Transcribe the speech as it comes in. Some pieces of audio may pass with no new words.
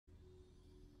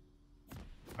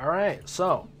Alright,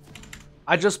 so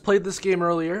I just played this game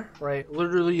earlier, right?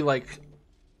 Literally like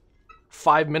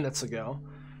 5 minutes ago.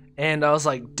 And I was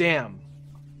like, damn,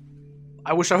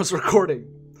 I wish I was recording.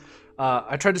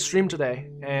 I tried to stream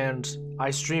today, and I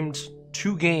streamed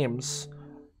 2 games.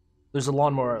 There's a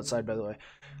lawnmower outside, by the way.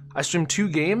 I streamed 2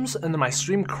 games, and then my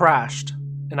stream crashed.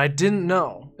 And I didn't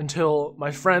know until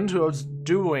my friend who I was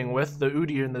duoing with, the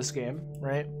Udi in this game,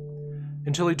 right?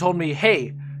 Until he told me,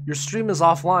 hey, your stream is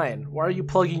offline. Why are you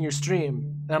plugging your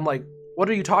stream? And I'm like, what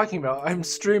are you talking about? I'm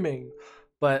streaming.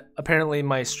 But apparently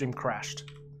my stream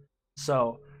crashed.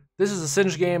 So this is a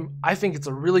Singed game. I think it's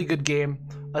a really good game.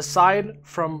 Aside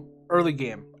from early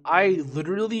game, I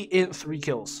literally int 3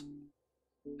 kills.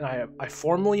 And I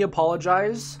formally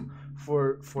apologize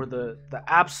for the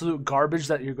absolute garbage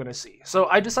that you're gonna see. So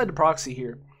I decided to proxy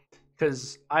here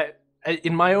because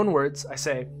in my own words, I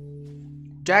say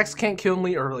Jax can't kill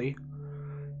me early,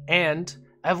 and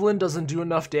Evelyn doesn't do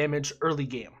enough damage early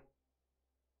game,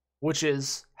 which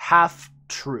is half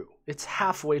true. It's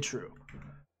halfway true.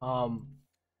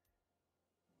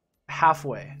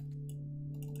 Halfway,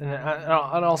 and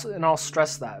I'll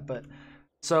stress that. But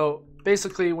so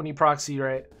basically, when you proxy,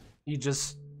 right, you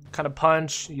just kind of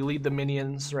punch, you lead the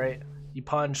minions, right? You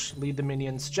punch, lead the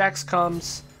minions. Jax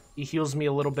comes, he heals me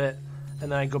a little bit, and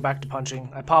then I go back to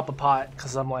punching. I pop a pot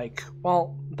because I'm like,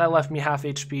 well, that left me half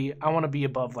HP. I want to be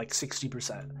above like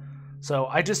 60%. So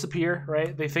I disappear,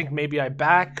 right? They think maybe I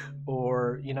back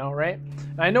or, you know, right?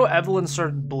 And I know Evelyn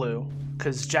started blue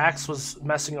because Jax was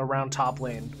messing around top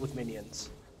lane with minions,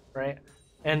 right?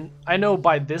 And I know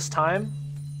by this time,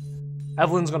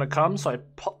 Evelyn's going to come, so I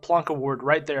plonk a ward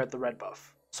right there at the red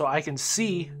buff. So I can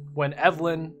see when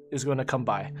Evelyn is going to come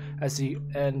by.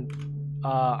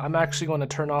 I'm actually going to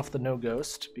turn off the no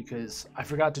ghost because I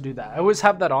forgot to do that. I always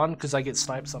have that on because I get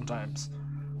sniped sometimes.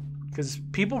 Because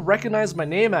people recognize my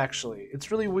name actually. It's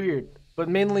really weird. But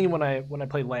mainly when I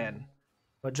play LAN.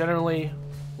 But generally,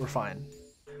 we're fine.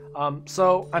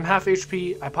 So I'm half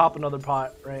HP, I pop another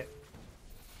pot, right?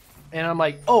 And I'm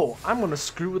like, oh, I'm going to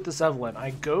screw with this Evelyn.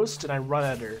 I ghost and I run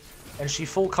at her. And she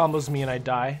full combos me and I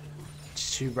die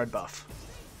to red buff.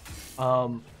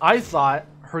 I thought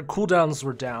her cooldowns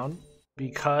were down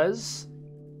because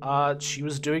she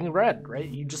was doing red, right?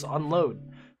 You just unload.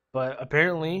 But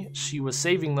apparently she was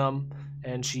saving them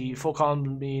and she full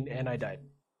comboed me and I died.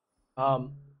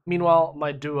 Meanwhile,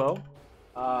 my duo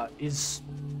is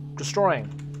destroying.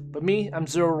 But me, I'm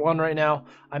 0-1 right now.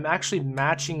 I'm actually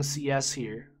matching CS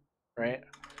here, right?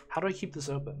 How do I keep this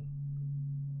open?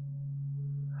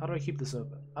 How do I keep this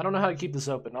open? I don't know how to keep this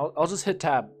open. I'll just hit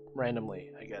tab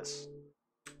randomly, I guess.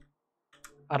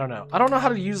 I don't know. I don't know how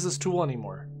to use this tool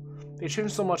anymore. They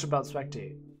changed so much about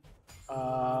spectate.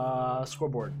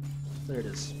 Scoreboard. There it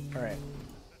is. Alright.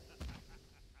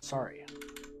 Sorry.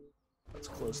 Let's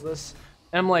close this.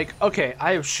 And I'm like, okay,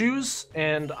 I have shoes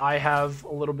and I have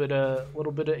a little bit of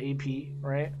AP,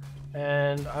 right?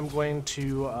 And I'm going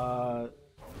to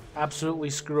absolutely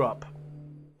screw up.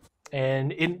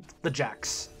 And in the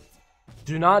Jax.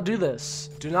 Do not do this.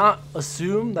 Do not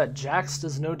assume that Jax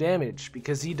does no damage,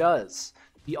 because he does.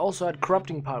 He also had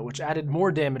Corrupting Pot, which added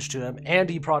more damage to him, and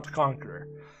he procced Conqueror.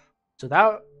 So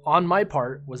that, on my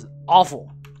part, was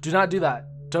awful. Do not do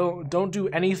that. Don't do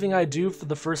anything I do for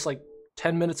the first, like,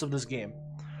 10 minutes of this game.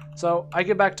 So, I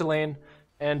get back to lane,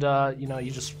 and, you know, you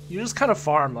just kind of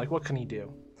farm. Like, what can he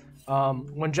do?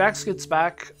 When Jax gets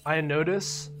back, I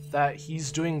notice that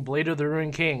he's doing Blade of the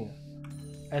Ruined King.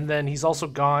 And then he's also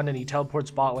gone, and he teleports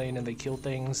bot lane, and they kill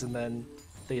things, and then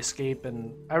they escape.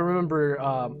 And I remember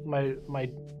my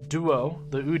duo,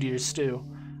 the Udyrs, Stu,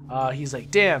 he's like,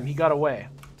 damn, he got away.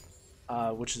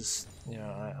 Which is, you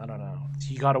know, I don't know.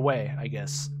 He got away, I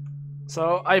guess.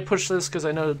 So I push this because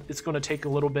I know it's going to take a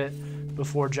little bit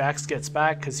before Jax gets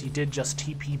back, because he did just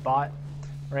TP bot,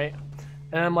 right?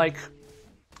 And I'm like,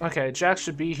 okay, Jax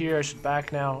should be here, I should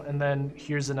back now. And then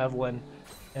here's an Evelyn.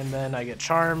 And then I get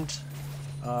charmed.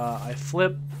 I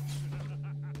flip,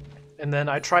 and then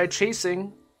I try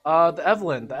chasing the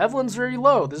Evelyn. The Evelyn's very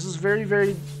low. This is very,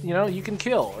 very, you know, you can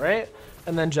kill, right?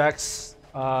 And then Jax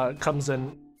comes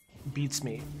and beats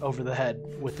me over the head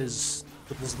with his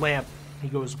lamp. He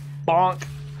goes bonk,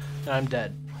 and I'm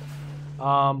dead.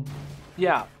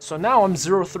 Yeah, so now I'm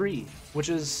 0-3, which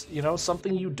is, you know,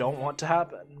 something you don't want to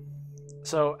happen.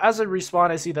 So as I respawn,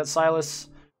 I see that Silas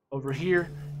over here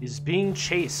is being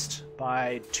chased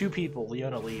by 2 people.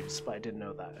 Leona leaves, but I didn't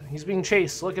know that. He's being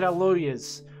chased. Look at how low he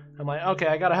is. I'm like, okay,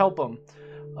 I gotta help him.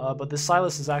 But this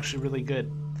Silas is actually really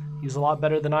good. He's a lot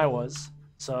better than I was.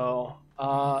 So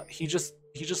he just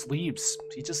leaves.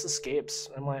 He just escapes.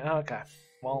 I'm like, oh, okay,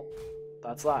 well,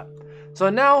 that's that. So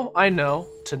now I know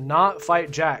to not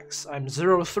fight Jax. I'm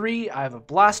 0-3. I have a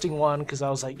blasting one because I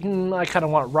was like, I kind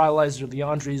of want Rylais or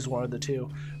Liandrys, one of the two.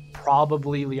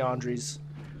 Probably Liandrys,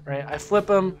 right? I flip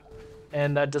him,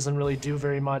 and that doesn't really do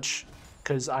very much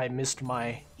because I missed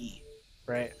my E,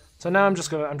 right? So now I'm just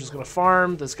gonna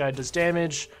farm. This guy does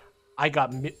damage. I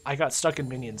got stuck in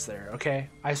minions there. Okay,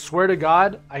 I swear to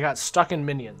God, I got stuck in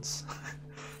minions.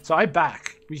 So I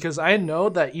back because I know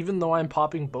that even though I'm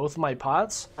popping both my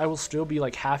pots, I will still be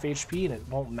like half HP and it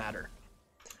won't matter.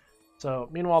 So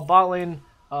meanwhile, bot lane,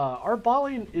 our bot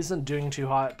lane isn't doing too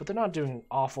hot, but they're not doing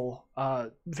awful.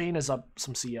 Vayne is up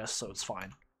some CS, so it's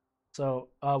fine. So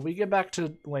we get back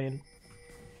to lane,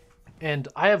 and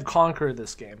I have Conqueror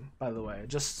this game, by the way,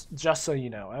 just so you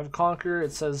know. I have Conqueror.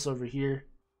 It says over here.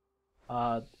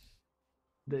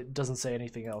 It doesn't say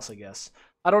anything else, I guess.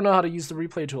 I don't know how to use the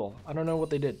replay tool. I don't know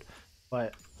what they did,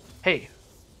 but hey,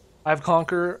 I have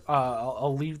Conqueror.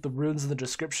 I'll leave the runes in the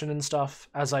description and stuff,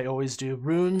 as I always do.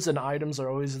 Runes and items are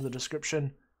always in the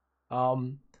description.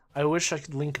 I wish I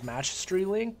could link match history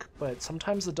link, but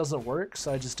sometimes it doesn't work,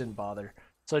 so I just didn't bother.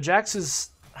 So Jax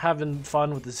is having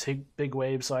fun with this big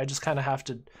wave, so I just kind of have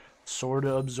to sort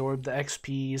of absorb the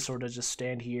XP, sort of just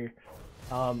stand here.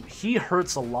 He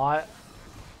hurts a lot.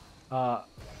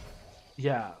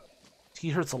 Yeah, he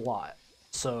hurts a lot.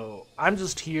 So I'm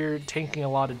just here tanking a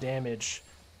lot of damage.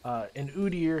 And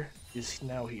Udyr is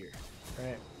now here,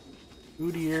 right?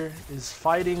 Udyr is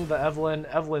fighting the Evelynn.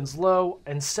 Evelyn's low.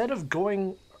 Instead of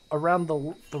going around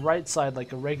the right side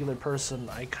like a regular person,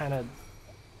 I kind of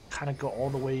go all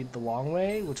the way the long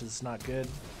way, which is not good.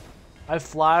 I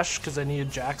flashed because I knew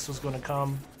Jax was going to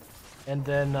come, and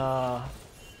then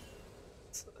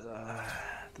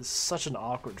this is such an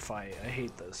awkward fight. I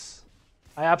hate this.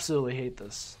 I absolutely hate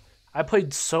this. I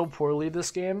played so poorly this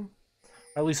game,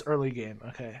 or at least early game.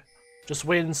 Okay, just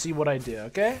wait and see what I do.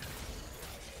 Okay.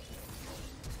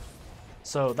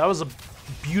 So that was a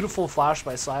beautiful flash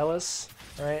by Sylas,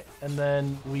 right? And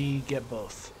then we get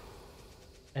both.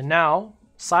 And now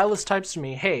Sylas types to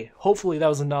me, "Hey, hopefully that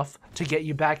was enough to get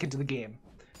you back into the game."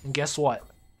 And guess what?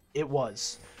 It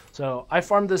was. So I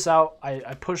farmed this out.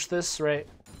 I pushed this, right?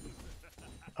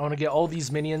 I want to get all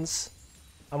these minions.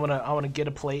 I want to get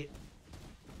a plate,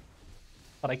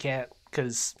 but I can't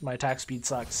because my attack speed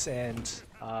sucks. And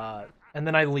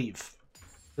then I leave.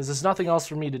 There's nothing else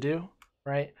for me to do,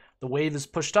 right? The wave is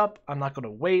pushed up. I'm not going to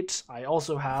wait. I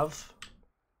also have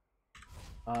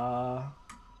I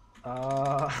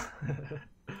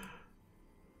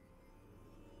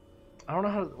don't know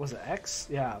how, was it X?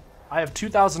 Yeah, I have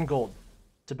 2,000 gold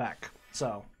to back.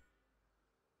 So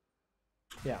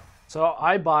yeah, so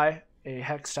I buy a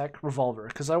Hextech revolver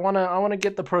because I wanna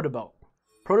get the Protobelt.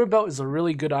 Protobelt is a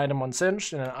really good item on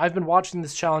Singed, and I've been watching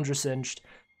this challenger Singed,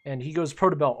 and he goes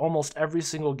Protobelt almost every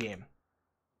single game,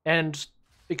 and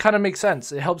it kind of makes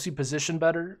sense. It helps you position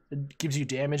better. It gives you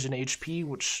damage and HP,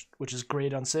 which is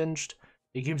great on Singed.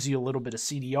 It gives you a little bit of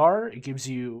CDR. It gives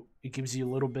you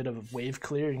a little bit of wave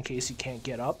clear in case you can't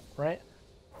get up, right?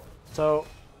 So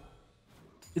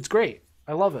it's great.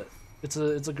 I love it. It's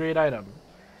a great item.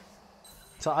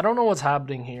 So I don't know what's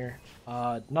happening here.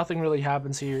 Nothing really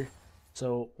happens here.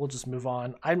 So we'll just move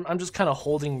on. I'm just kind of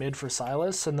holding mid for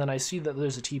Sylas, and then I see that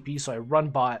there's a TP, so I run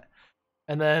bot.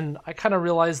 And then I kind of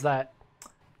realize that,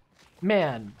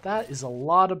 man, that is a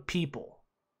lot of people.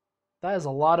 That is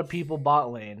a lot of people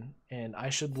bot lane, and I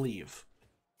should leave.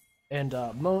 And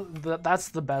that's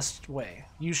the best way.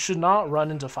 You should not run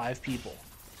into 5 people.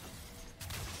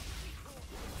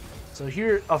 So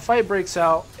here, a fight breaks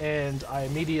out, and I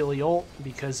immediately ult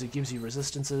because it gives you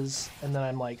resistances. And then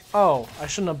I'm like, oh, I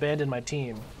shouldn't abandon my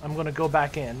team. I'm going to go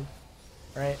back in,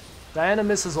 right? Diana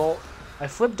misses ult. I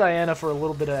flip Diana for a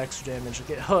little bit of extra damage. I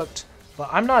get hooked, but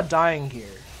I'm not dying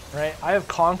here, right? I have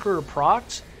Conqueror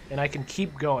procced, and I can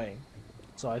keep going.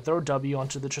 So I throw W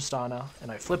onto the Tristana,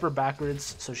 and I flip her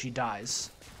backwards so she dies,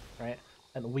 right?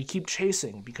 And we keep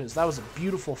chasing because that was a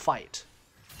beautiful fight.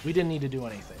 We didn't need to do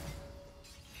anything,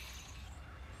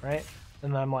 right?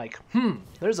 And then I'm like,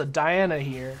 there's a Diana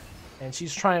here, and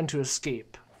she's trying to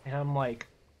escape. And I'm like,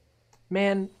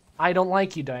 man, I don't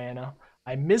like you, Diana.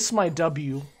 I miss my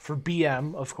W for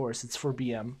BM, of course, it's for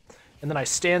BM. And then I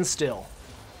stand still,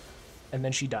 and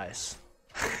then she dies.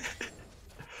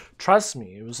 Trust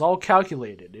me, it was all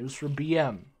calculated. It was for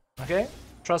BM, okay?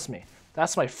 Trust me.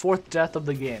 That's my 4th death of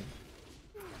the game.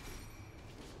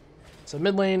 So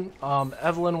mid lane,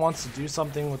 Evelynn wants to do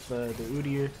something with the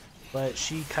Udyr, but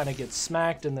she kind of gets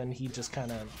smacked, and then he just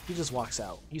walks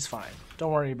out. He's fine.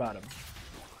 Don't worry about him.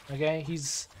 Okay?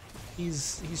 He's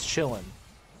chilling.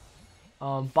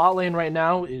 Bot lane right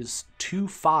now is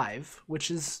 2-5, which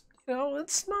is you know,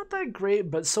 it's not that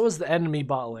great, but so is the enemy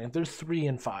bot lane. They're 3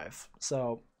 and 5.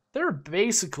 So they're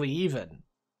basically even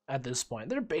at this point.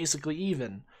 They're basically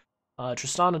even.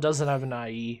 Tristana doesn't have an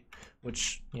IE,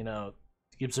 which, you know,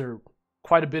 gives her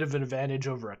quite a bit of an advantage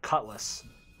over a Cutlass.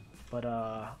 But,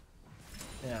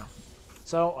 yeah.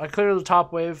 So I clear the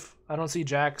top wave. I don't see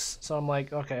Jax, so I'm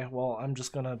like, okay, well, I'm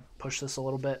just gonna push this a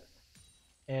little bit.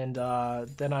 And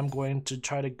then I'm going to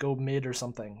try to go mid or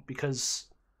something, because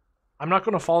I'm not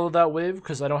going to follow that wave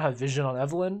because I don't have vision on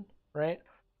Evelynn, right?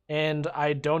 And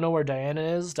I don't know where Diana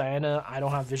is. Diana, I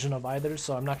don't have vision of either,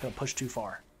 so I'm not going to push too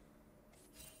far.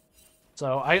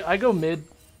 So I go mid,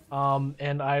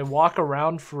 and I walk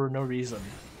around for no reason,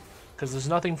 because there's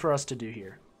nothing for us to do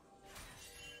here.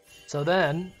 So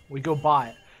then we go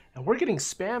bot, and we're getting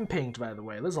spam pinged, by the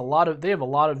way. They have a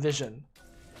lot of vision.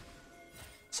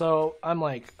 So I'm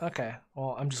like, okay,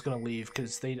 well, I'm just gonna leave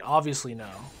because they obviously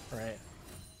know, right?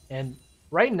 And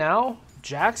right now,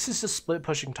 Jax is just split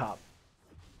pushing top.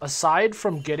 Aside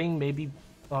from getting maybe,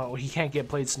 oh, he can't get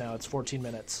plates now. It's 14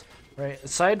 minutes, right?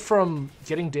 Aside from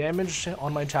getting damage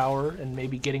on my tower and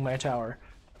maybe getting my tower,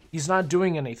 he's not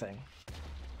doing anything.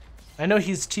 I know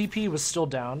his TP was still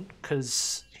down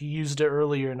because he used it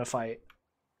earlier in a fight,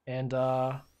 and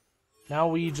now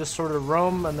we just sort of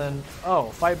roam, and then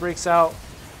fight breaks out.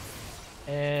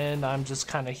 And I'm just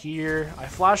kind of here. I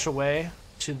flash away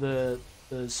to the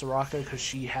Soraka because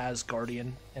she has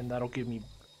Guardian, and that'll give me...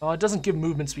 Well, it doesn't give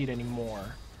movement speed anymore.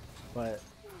 But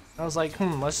I was like,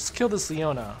 let's just kill this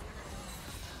Leona.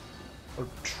 Or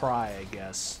try, I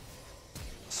guess.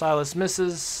 Sylas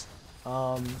misses.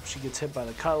 She gets hit by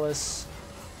the Cutlass.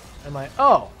 I'm like,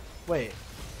 oh, wait.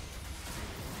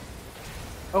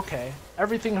 Okay,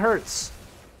 everything hurts.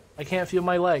 I can't feel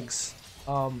my legs.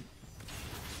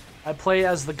 I play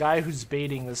as the guy who's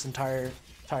baiting this entire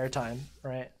time,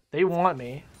 right? They want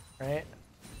me, right?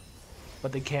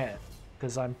 But they can't,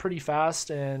 because I'm pretty fast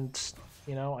and,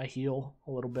 you know, I heal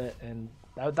a little bit, and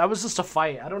that was just a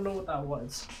fight. I don't know what that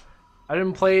was. I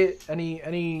didn't play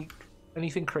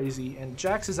anything crazy, and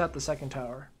Jax is at the second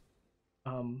tower.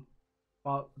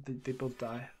 Well, they both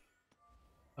die.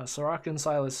 Soraka and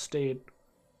Sylas stayed.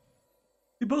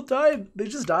 They both died. They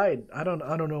just died. I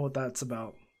don't know what that's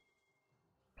about.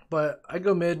 But I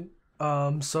go mid,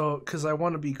 because I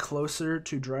want to be closer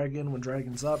to Dragon when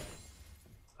Dragon's up.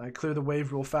 I clear the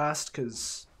wave real fast,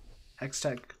 because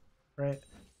Hextech, right?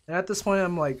 And at this point,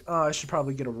 I'm like, oh, I should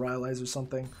probably get a Rylais or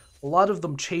something. A lot of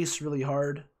them chase really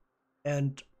hard,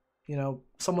 and, you know,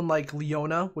 someone like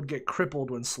Leona would get crippled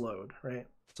when slowed, right?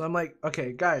 So I'm like,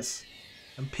 okay, guys,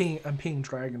 I'm pinging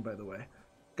Dragon, by the way.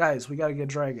 Guys, we gotta get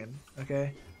Dragon,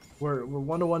 okay? We're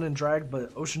 1-1 in Drag,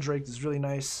 but Ocean Drake is really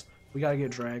nice. We gotta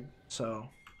get Drag. So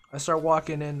I start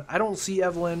walking in. I don't see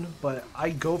Evelynn, but I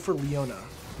go for Leona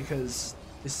because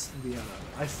it's Leona.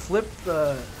 I flip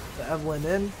the Evelynn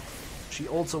in. She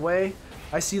ults away.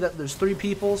 I see that there's 3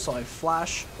 people, so I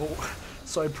flash.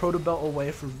 So I Protobelt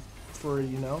away for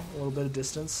you know, a little bit of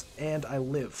distance, and I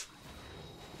live.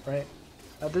 Right?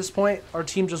 At this point, our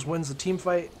team just wins the team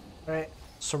fight. Right?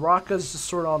 Soraka's just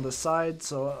sort of on the side,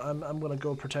 so I'm gonna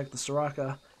go protect the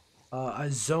Soraka. I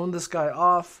zone this guy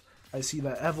off. I see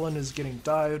that Evelynn is getting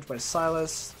dived by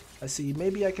Sylas. I see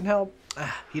maybe I can help.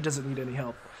 He doesn't need any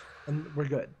help. And we're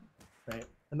good, right?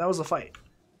 And that was a fight.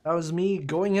 That was me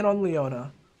going in on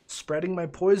Leona, spreading my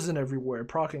poison everywhere,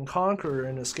 proccing Conqueror,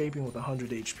 and escaping with 100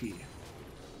 HP.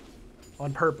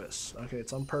 On purpose. Okay,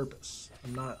 it's on purpose.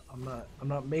 I'm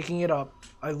not making it up.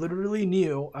 I literally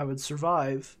knew I would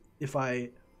survive if I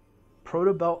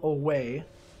Protobelt away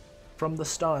from the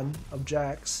stun of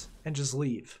Jax and just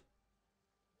leave.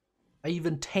 I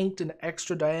even tanked an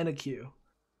extra Diana Q,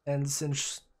 and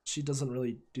since she doesn't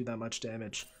really do that much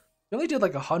damage, I only did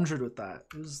like 100 with that.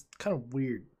 It was kind of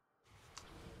weird.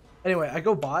 Anyway, I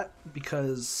go bot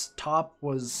because top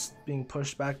was being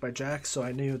pushed back by Jax, so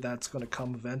I knew that's going to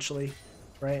come eventually,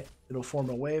 right? It'll form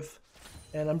a wave,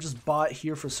 and I'm just bot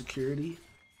here for security.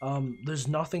 There's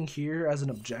nothing here as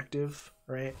an objective,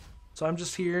 right? So I'm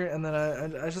just here, and then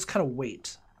I just kind of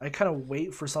wait. I kind of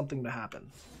wait for something to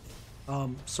happen.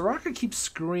 Soraka keeps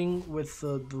screwing with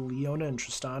the Leona and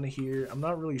Tristana here. I'm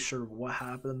not really sure what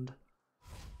happened.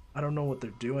 I don't know what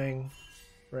they're doing,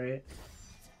 right?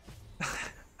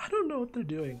 I don't know what they're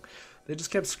doing. They just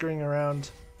kept screwing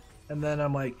around. And then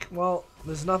I'm like, well,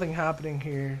 there's nothing happening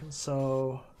here,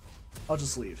 so I'll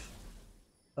just leave.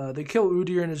 They kill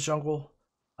Udyr in his jungle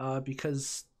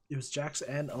because it was Jax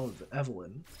and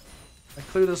Evelynn. I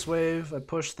clear this wave, I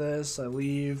push this, I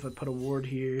leave, I put a ward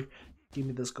here. Give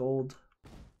me this gold.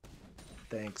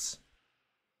 Thanks.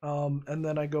 And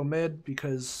then I go mid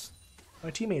because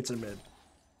my teammates are mid.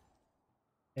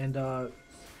 And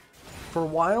for a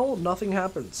while, nothing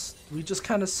happens. We just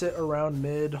kind of sit around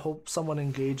mid, hope someone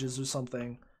engages or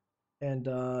something. And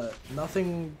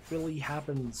nothing really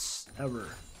happens ever.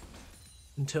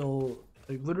 Until,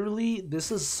 like, literally,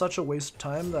 this is such a waste of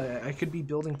time that I could be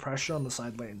building pressure on the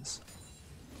side lanes.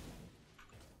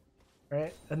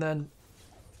 Right? And then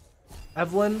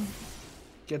Evelyn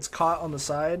gets caught on the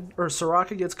side, or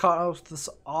Soraka gets caught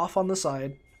off on the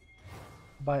side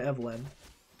by Evelyn.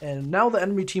 And now the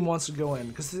enemy team wants to go in,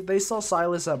 because they saw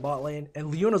Silas at bot lane, and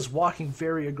Leona's walking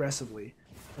very aggressively.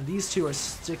 And these two are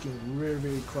sticking very,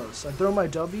 very close. I throw my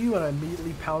W, and I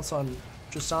immediately pounce on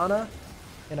Tristana,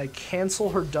 and I cancel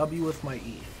her W with my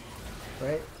E.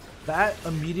 Right? That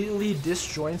immediately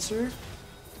disjoints her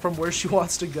from where she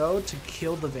wants to go to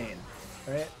kill the Vayne.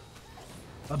 Right?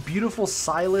 A beautiful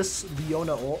Silas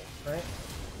Leona ult, right?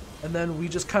 And then we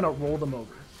just kind of roll them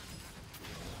over.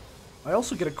 I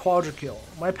also get a quadra kill.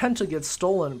 My penta gets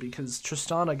stolen because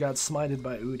Tristana got smited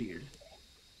by Udyr.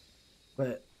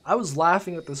 But I was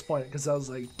laughing at this point because I was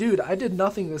like, dude, I did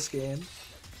nothing this game,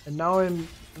 and now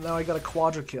I got a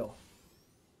quadra kill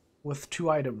with 2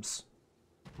 items.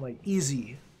 I'm like,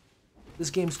 easy.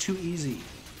 This game's too easy,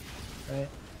 right?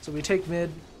 So we take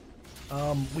mid.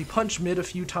 We punch mid a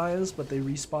few times, but they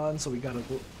respawn, so we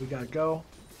gotta go.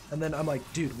 And then I'm like,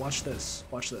 dude, watch this,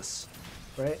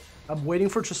 right? I'm waiting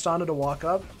for Tristana to walk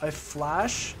up. I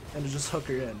flash and just hook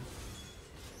her in.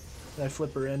 And I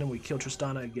flip her in, and we kill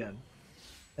Tristana again.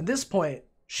 At this point,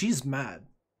 she's mad.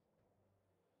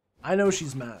 I know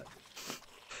she's mad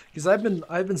because I've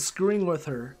been screwing with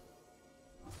her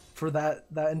for that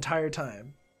entire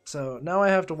time. So now I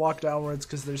have to walk downwards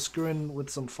because they're screwing with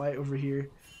some fight over here.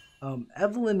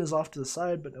 Evelyn is off to the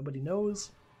side, but nobody knows.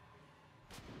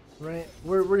 Right?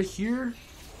 We're here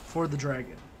for the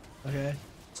dragon. Okay?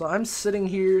 So I'm sitting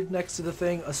here next to the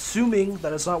thing, assuming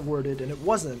that it's not worded, and it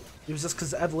wasn't. It was just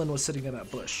because Evelyn was sitting in that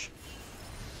bush.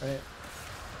 Right?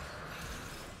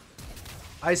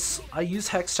 I use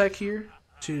Hextech here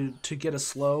to get a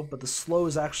slow, but the slow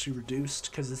is actually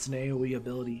reduced because it's an AoE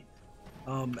ability.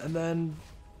 And then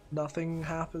nothing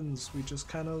happens. We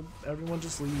just everyone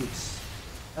just leaves.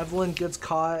 Evelyn gets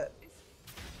caught.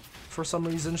 For some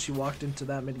reason, she walked into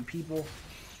that many people.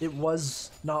 It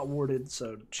was not warded,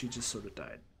 so she just sort of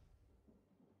died.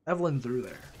 Evelyn threw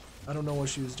there. I don't know what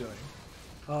she was doing.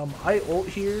 I ult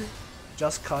here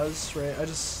just cuz, right? I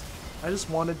just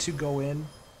wanted to go in.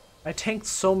 I tanked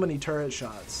so many turret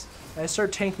shots. And I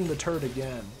start tanking the turret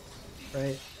again,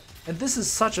 right? And this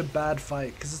is such a bad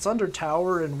fight because it's under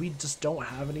tower and we just don't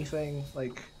have anything.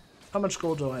 Like, how much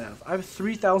gold do I have? I have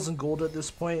 3,000 gold at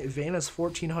this point. Vayne has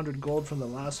 1,400 gold from the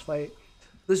last fight.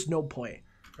 There's no point,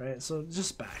 right? So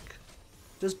just back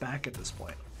at this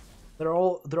point. They're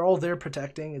all there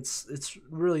protecting. It's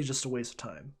really just a waste of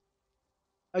time.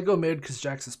 I go mid because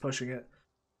Jax is pushing it.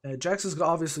 Jax is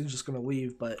obviously just gonna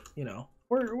leave, but you know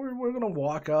we're gonna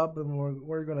walk up and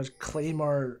we're gonna claim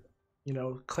our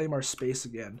space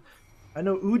again. I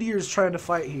know Udyr is trying to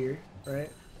fight here, right?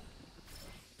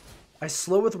 I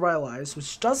slow with Rylais,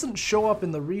 which doesn't show up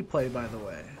in the replay, by the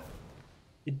way.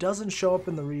 It doesn't show up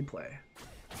in the replay.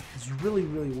 It's really,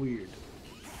 really weird.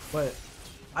 But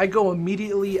I go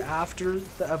immediately after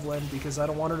the Evelyn because I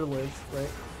don't want her to live, right?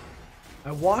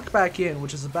 I walk back in,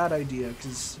 which is a bad idea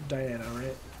because Diana,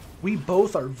 right? We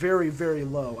both are very, very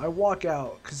low. I walk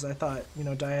out because I thought,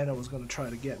 Diana was going to try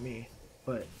to get me.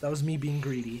 But that was me being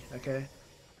greedy, okay?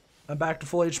 I'm back to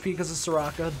full HP because of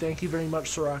Soraka. Thank you very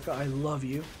much, Soraka. I love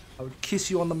you. I would kiss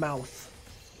you on the mouth.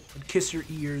 I'd kiss your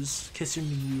ears, kiss your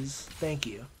knees. Thank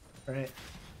you. Alright?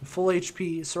 Full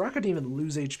HP. Soraka didn't even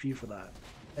lose HP for that.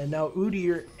 And now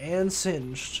Udyr and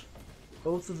Singed,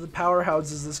 both of the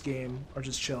powerhouses this game, are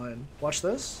just chilling. Watch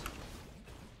this.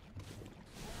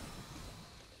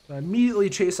 I immediately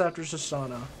chase after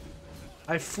Tristana.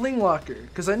 I fling lock her,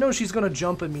 because I know she's going to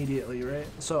jump immediately, right?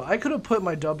 So I could have put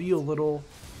my W a little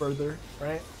further,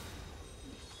 right?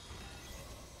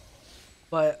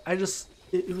 But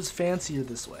it was fancier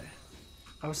this way.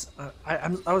 I was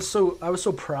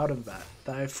so proud of that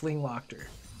I fling locked her.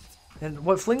 And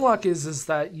what fling lock is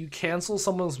that you cancel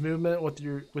someone's movement with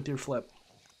your flip.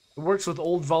 It works with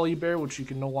old Volibear, which you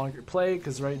can no longer play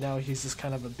because right now he's just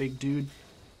kind of a big dude.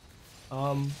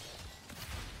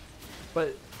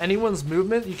 But anyone's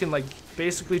movement, you can like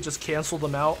basically just cancel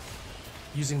them out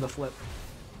using the flip.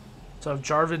 So if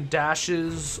Jarvan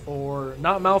dashes or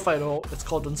not Malphite ult, it's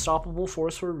called Unstoppable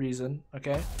Force for a reason,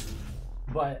 okay?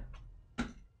 But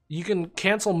you can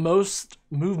cancel most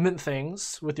movement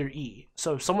things with your E.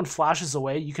 So if someone flashes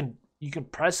away, you can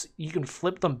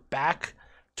flip them back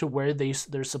to where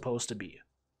they're supposed to be.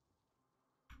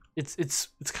 it's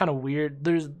kind of weird.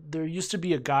 There used to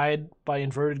be a guide by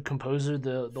Inverted Composer,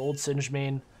 the old Singed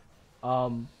main,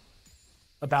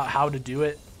 about how to do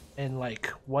it and like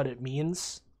what it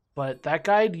means. But that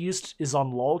guide is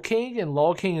on LOL King, and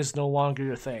LOL King is no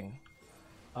longer a thing.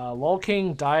 LOL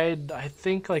King died, I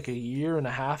think, like a year and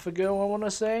a half ago, I want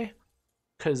to say,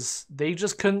 because they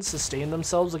just couldn't sustain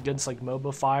themselves against like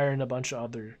MOBA Fire and a bunch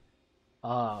of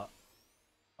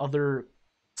other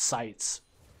sites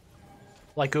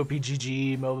like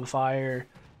OPGG, MOBA Fire.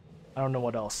 I don't know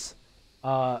what else.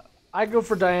 I go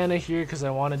for Diana here because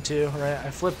I wanted to, right?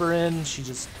 I flip her in, she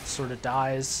just sort of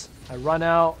dies. I run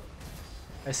out.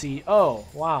 I see, oh,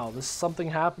 wow, there's something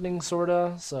happening,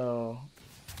 sorta, so...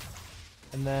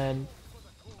 And then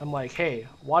I'm like, hey,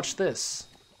 watch this.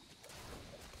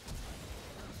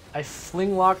 I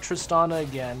fling lock Tristana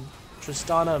again.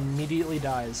 Tristana immediately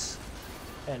dies.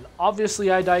 And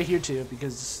obviously I die here too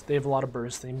because they have a lot of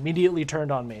burst. They immediately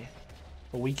turned on me.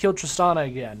 But we killed Tristana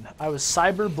again. I was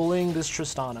cyber bullying this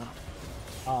Tristana.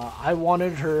 I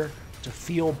wanted her to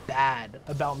feel bad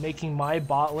about making my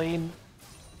bot lane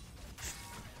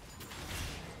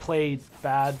play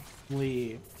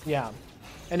badly. Yeah.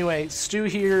 Anyway, Stu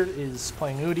here is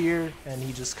playing Udyr, and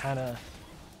he just kind of...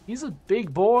 He's a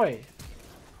big boy.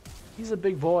 He's a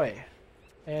big boy.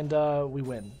 And we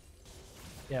win.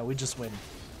 Yeah, we just win.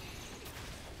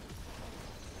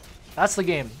 That's the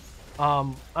game.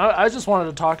 I just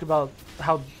wanted to talk about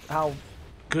how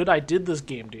good I did this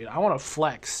game, dude. I want to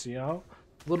flex, you know?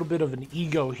 A little bit of an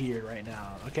ego here right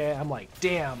now, okay? I'm like,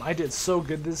 damn, I did so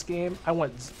good this game. I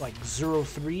went like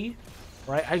 0-3,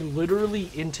 right? I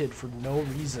literally inted for no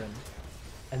reason.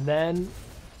 And then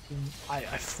I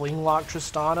fling lock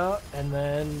Tristana, and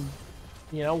then,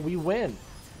 you know, we win.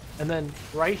 And then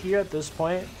right here at this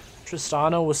point,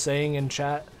 Tristana was saying in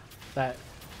chat that,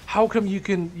 how come you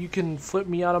can flip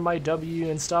me out of my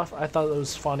W and stuff? I thought that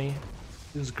was funny.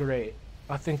 It was great.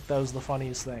 I think that was the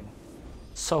funniest thing.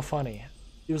 So funny.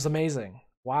 It was amazing.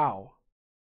 Wow.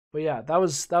 But yeah, that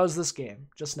was this game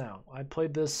just now. I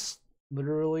played this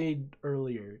literally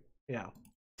earlier. Yeah.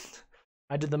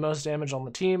 I did the most damage on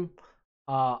the team.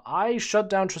 I shut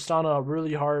down Tristana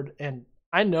really hard, and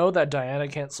I know that Diana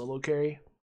can't solo carry.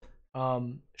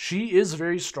 She is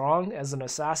very strong as an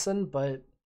assassin, but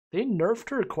they nerfed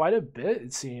her quite a bit,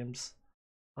 it seems.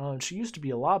 She used to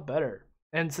be a lot better.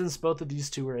 And since both of these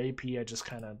two are AP, I just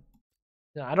kind of...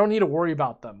 You know, I don't need to worry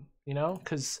about them, you know?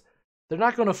 Because they're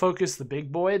not going to focus the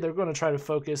big boy. They're going to try to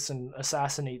focus and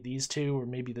assassinate these two, or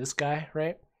maybe this guy,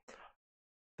 right?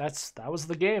 That was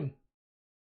the game.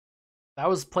 That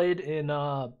was played in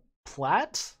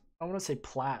Plat? I want to say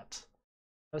Plat.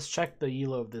 Let's check the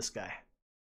elo of this guy.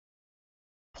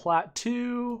 Plat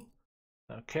 2.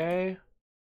 Okay.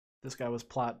 This guy was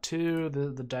Plat 2.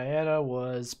 The Diana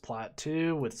was Plat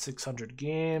 2 with 600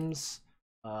 games.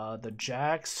 The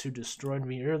Jax, who destroyed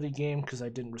me early game because I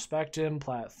didn't respect him,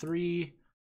 Plat 3.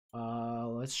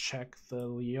 Let's check the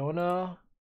Leona.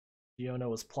 Leona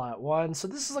was Plat 1. So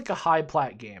this is like a high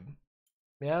Plat game.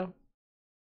 Yeah?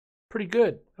 Pretty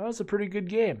good. That was a pretty good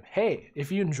game. Hey,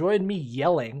 if you enjoyed me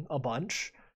yelling a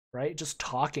bunch, right? Just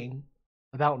talking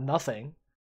about nothing,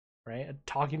 right?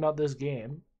 Talking about this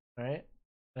game, right?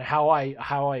 And how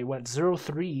I went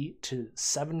 0-3 to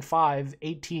 7-5,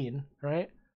 18, right?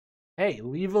 Hey,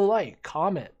 leave a like,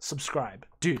 comment, subscribe.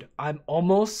 Dude, I'm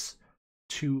almost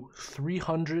to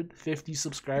 350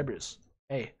 subscribers.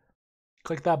 Hey,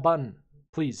 click that button,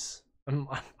 please.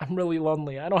 I'm really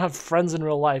lonely. I don't have friends in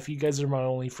real life. You guys are my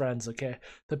only friends, okay?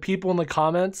 The people in the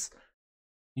comments,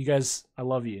 you guys, I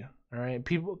love you. All right?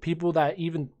 People that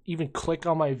even click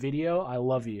on my video, I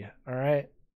love you. All right?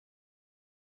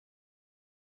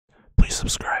 Please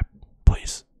subscribe.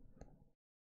 Please.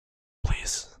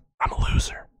 Please. I'm a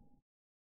loser.